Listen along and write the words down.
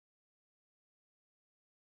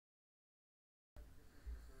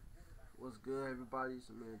What's good, everybody? It's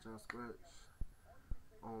your man johnscrutch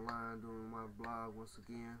online doing my blog once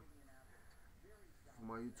again. For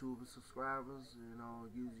my YouTube subscribers,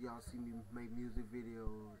 usually y'all see me make music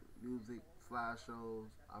videos, music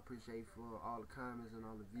slideshows. I appreciate for all the comments and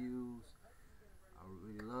all the views. I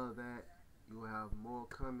really love that. You will have more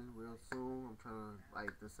coming real soon. I'm trying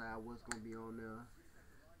to decide what's gonna be on there,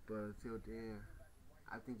 but until then,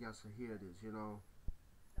 I think y'all should hear this.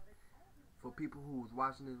 For people who's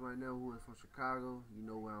watching this right now who is from Chicago, you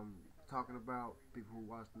know what I'm talking about. People who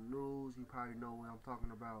watch the news, you probably know what I'm talking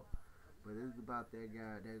about. But this is about that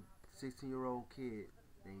guy, that 16-year-old kid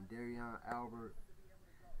named Derrion Albert.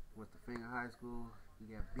 Went to Finger High School.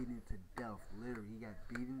 He got beaten to death. Literally, he got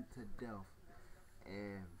beaten to death.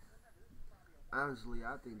 And honestly,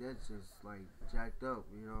 I think that's just like jacked up.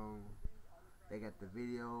 They got the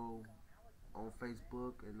video on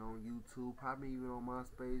Facebook and on YouTube, probably even on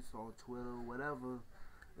MySpace or Twitter, whatever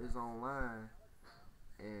is online.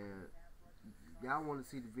 And y'all want to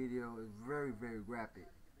see the video, it's very, very rapid.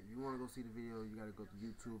 If you want to go see the video, you got to go to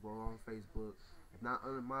YouTube or on Facebook. If not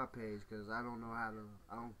under my page, because I don't know how to,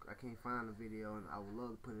 I can't find the video, and I would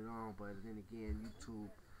love to put it on, but then again,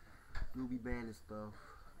 YouTube do be banning stuff,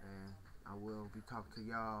 and I will be talking to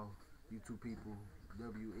y'all, YouTube people,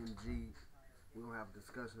 WMG. We'll have a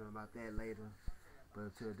discussion about that later. But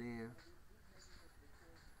until then,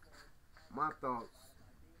 my thoughts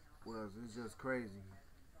was it's just crazy.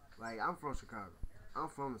 Like, I'm from Chicago. I'm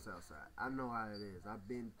from the South Side. I know how it is. I've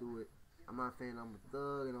been through it. I'm not saying I'm a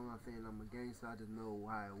thug, and I'm not saying I'm a gangster. I just know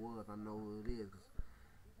how it was. I know what it is.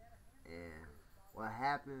 And what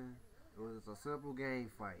happened, it was a simple gang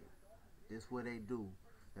fight. That's what they do.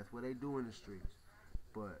 That's what they do in the streets.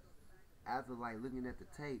 But after looking at the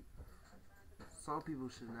tape, some people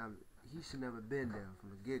he should never been there from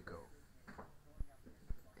the get-go.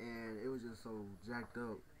 And it was just so jacked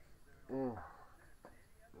up. Oh,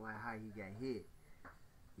 like how he got hit.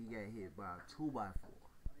 He got hit by a 2x4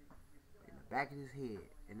 in the back of his head.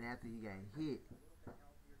 And after he got hit,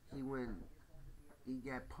 he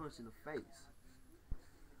got punched in the face.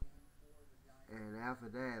 And after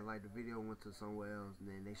that, the video went to somewhere else, and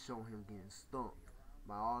then they show him getting stumped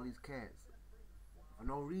by all these cats for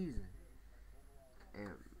no reason. And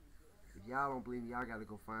if y'all don't believe me, y'all gotta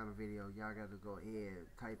go find a video. Y'all gotta go ahead,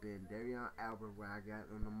 type in Derrion Albert, where I got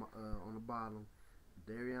on the bottom,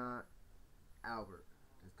 Derrion Albert.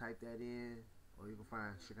 Just type that in, or you can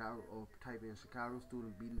find Chicago, or type in Chicago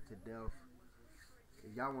student beaten to death.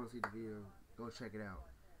 If y'all want to see the video, go check it out.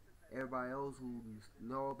 Everybody else who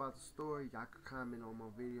know about the story, y'all can comment on my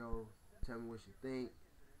video, tell me what you think.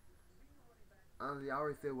 Honestly, I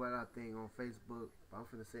already said what I think on Facebook, but I'm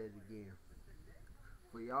finna say it again.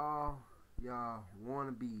 For y'all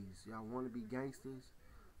wannabes, y'all wanna be gangsters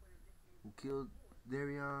who killed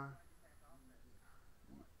Derrion,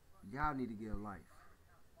 y'all need to get a life.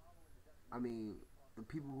 I mean, the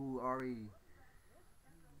people who already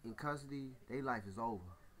in custody, their life is over.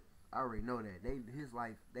 I already know that.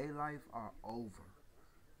 Their life are over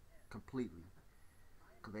completely.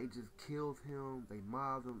 Cause they just killed him, they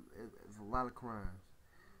mobbed him. It's a lot of crimes.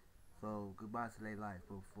 So goodbye to their life.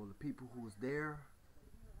 But for the people who was there,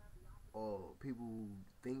 or people who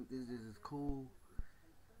think this is cool,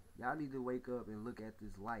 y'all need to wake up and look at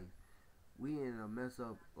this life. We in a messed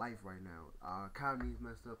up life right now. Our economy's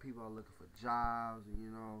messed up. People are looking for jobs.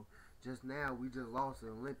 And, just now we just lost the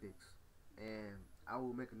Olympics, and I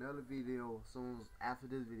will make another video soon after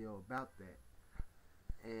this video about that.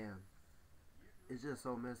 And it's just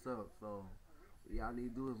so messed up. So y'all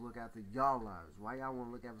need to do is look after y'all lives. Why y'all want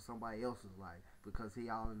to look after somebody else's life? Because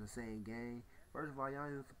y'all in the same gang? First of all, y'all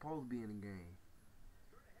ain't supposed to be in the gang.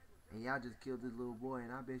 And y'all just killed this little boy, and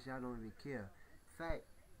I bet y'all don't even care. In fact,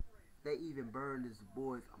 they even burned this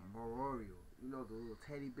boy's memorial. The little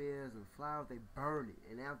teddy bears and flowers, they burned it.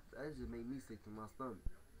 And that just made me sick to my stomach.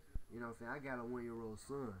 You know what I'm saying? I got a 1-year-old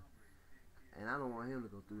son, and I don't want him to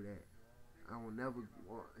go through that. I will never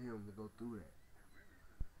want him to go through that.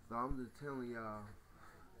 So I'm just telling y'all,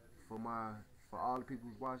 for all the people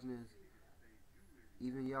who's watching this,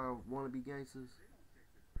 even y'all want to be gangsters,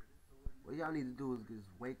 what y'all need to do is just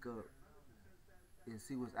wake up and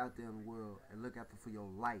see what's out there in the world, and look after for your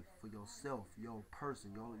life, for yourself, your person.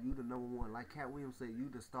 You the number one. Like Cat Williams said, you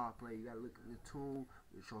the star player. You gotta look at the tune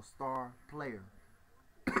with your star player.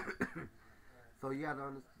 So you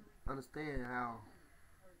gotta understand how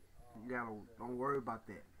you gotta don't worry about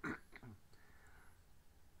that.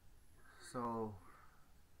 So,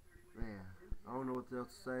 man, I don't know what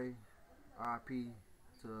else to say. R.I.P.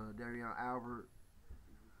 to Derrion Albert.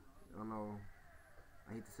 I don't know.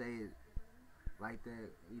 I hate to say it like that.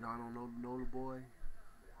 I don't know the boy.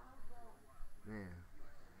 man,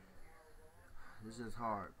 it's just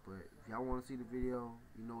hard. But if y'all want to see the video,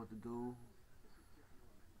 you know what to do.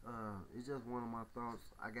 It's just one of my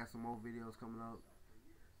thoughts. I got some more videos coming up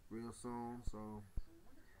real soon, so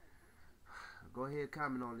go ahead,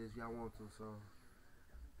 comment on this if y'all want to. So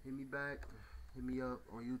hit me back, hit me up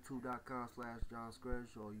on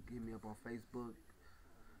youtube.com/johnscrutch, or you can hit me up on Facebook,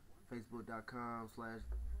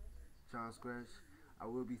 facebook.com/johnscrutch. I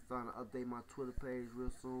will be starting to update my Twitter page real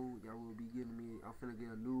soon. Y'all will be getting me. I'm finna get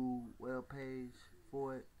a new web page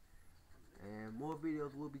for it, and more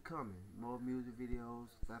videos will be coming. More music videos.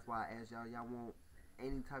 That's why I asked y'all. Y'all want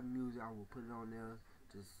any type of music, I will put it on there.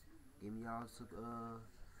 Just give me y'all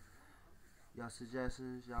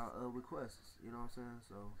suggestions, y'all requests. You know what I'm saying?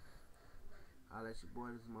 So I'll let your boy.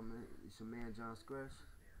 This is my man. It's your man John Scrutch.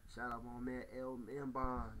 Shout out my man L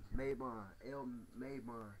Maybon.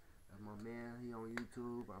 That's my man. He on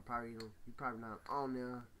YouTube. He probably not on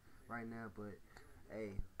there right now, but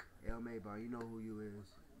hey, L Maybon, you know who you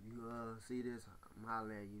is. You see this, I'm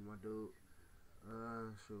hollering at you, my dude.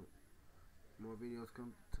 Shoot. More videos to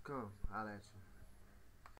come. Holla at you.